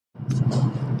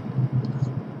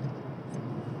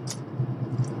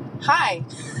Hi.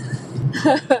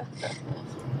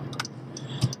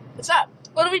 What's up?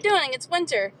 What are we doing? It's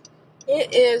winter.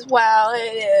 It is, well,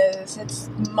 it is. It's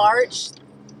March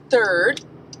 3rd,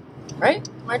 right?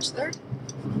 March 3rd?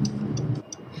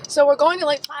 So we're going to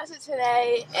Lake Placid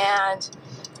today, and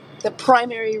the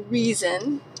primary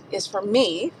reason is for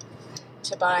me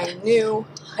to buy new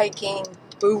hiking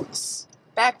boots.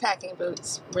 Backpacking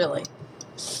boots, really.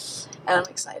 And I'm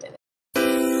excited.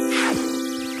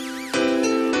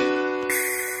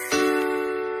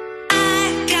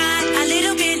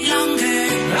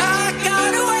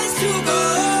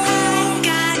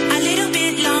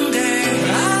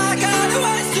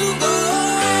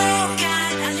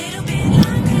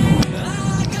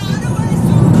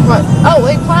 What? Oh,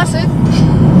 Lake Placid.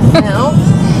 No.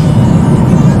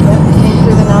 Came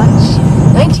through the notch.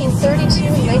 1932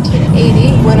 and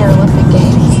 1980 Winter Olympic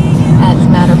Games. As a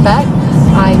matter of fact,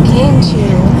 I came to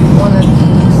one of the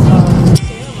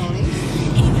ceremonies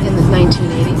in the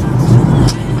 1980.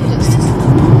 I just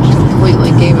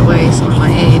completely gave away some of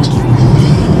my age.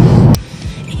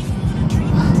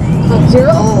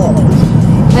 You're old.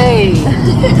 Hey.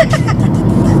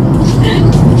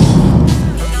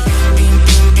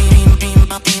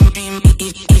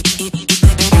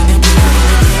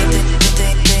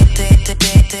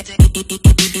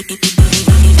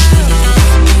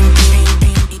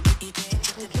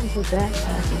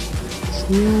 Backpacking.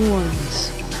 New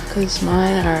ones, because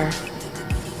mine are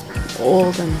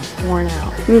old and worn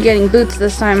out. You're getting boots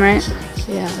this time, right?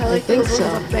 Yeah, I think so.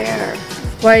 Bear.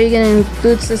 Why are you getting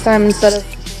boots this time instead of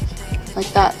like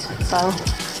that? So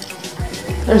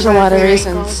there's a lot of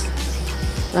reasons.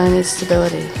 But I need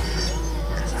stability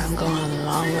because I'm going a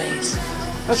long ways.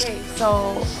 Okay,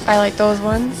 so I like those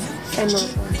ones and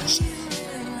those ones.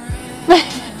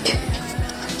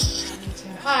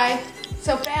 Hi.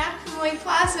 So back from Lake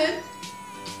Placid,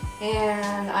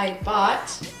 and I bought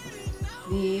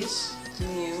these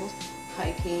new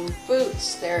hiking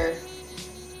boots. They're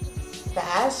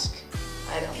Basque.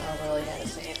 I don't know really how to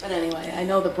say it, but anyway, I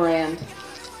know the brand.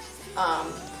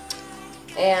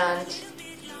 And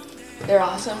they're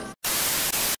awesome.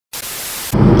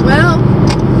 Well,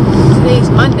 today's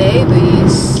Monday, the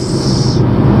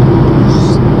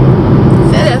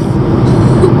 5th,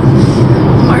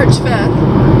 March 5th.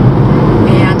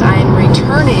 And I'm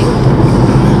returning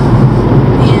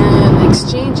and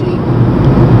exchanging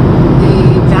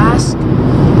the Basque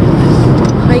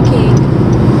hiking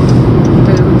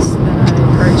boots that I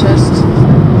purchased.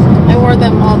 I wore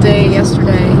them all day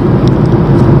yesterday.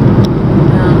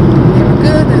 They were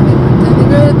good, then they weren't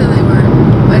good, then they weren't.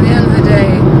 By the end of the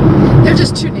day, they're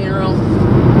just too narrow.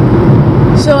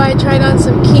 So I tried on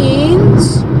some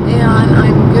Keens, and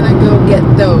I'm gonna go get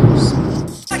those.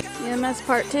 EMS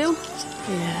part 2?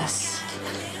 Yes.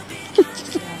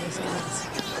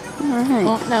 Alright.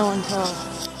 Won't know until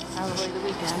probably the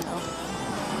weekend though.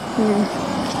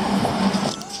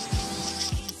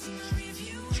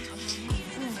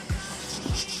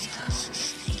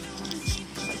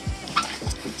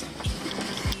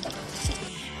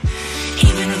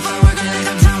 Even if I work like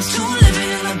I'm times 2, living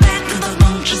in the back of the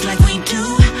boat just like we do.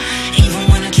 Even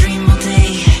when I dream all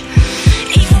day.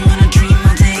 Even when I dream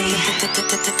all day.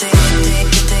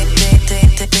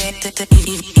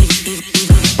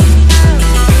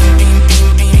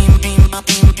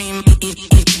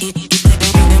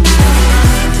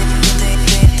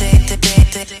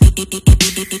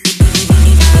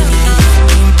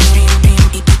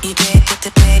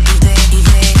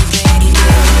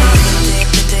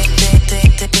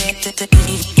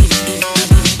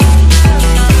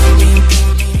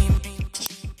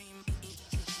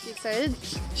 You excited?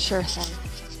 Sure thing.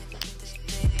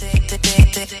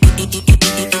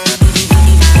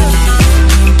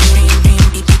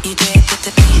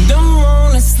 Don't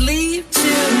wanna sleep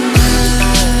tonight.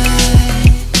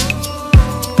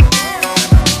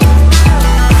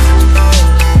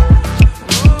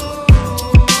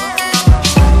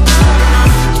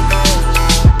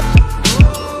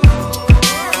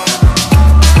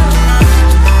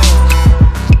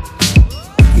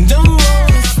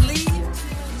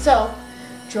 So,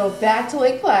 drove back to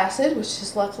Lake Placid, which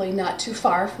is luckily not too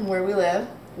far from where we live.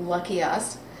 Lucky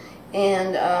us.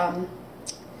 And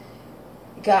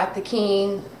got the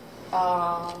Keen,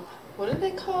 what are they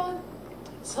called?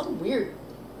 Some weird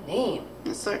name.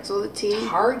 It starts with a T.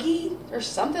 Targi or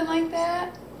something like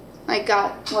that. I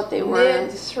got what they were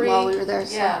while we were there.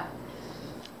 So. Yeah.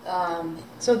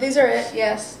 So these are it.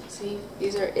 Yes. See,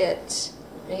 these are it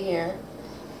right here.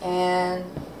 And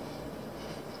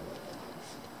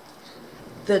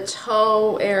the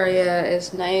toe area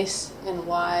is nice and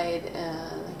wide,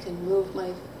 and I can move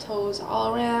my toes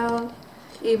all around.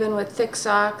 even with thick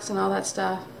socks and all that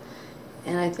stuff.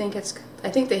 And I think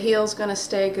the heel's gonna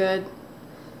stay good,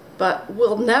 but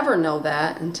we'll never know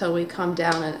that until we come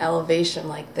down an elevation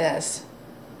like this.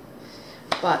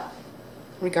 But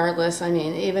regardless, I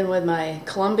mean, even with my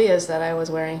Columbias that I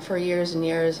was wearing for years and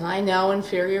years, I know,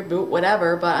 inferior boot,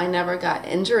 whatever, but I never got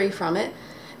injury from it.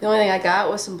 The only thing I got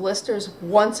was some blisters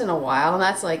once in a while, and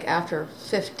that's like after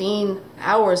 15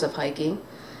 hours of hiking,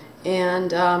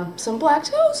 and some black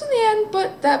toes in the end,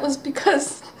 but that was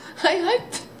because I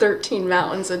hiked 13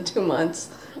 mountains in 2 months.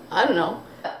 I don't know.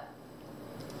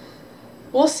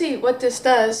 We'll see what this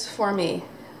does for me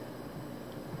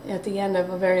at the end of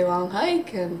a very long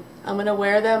hike, and I'm going to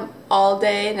wear them all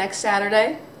day next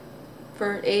Saturday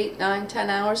for 8, 9, 10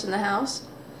 hours in the house,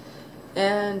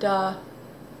 and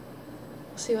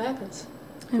see what happens.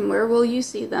 And where will you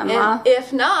see them? And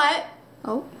if not,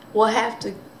 we'll have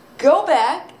to go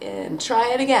back and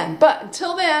try it again. But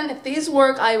until then, if these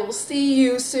work, I will see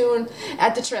you soon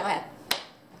at the trailhead.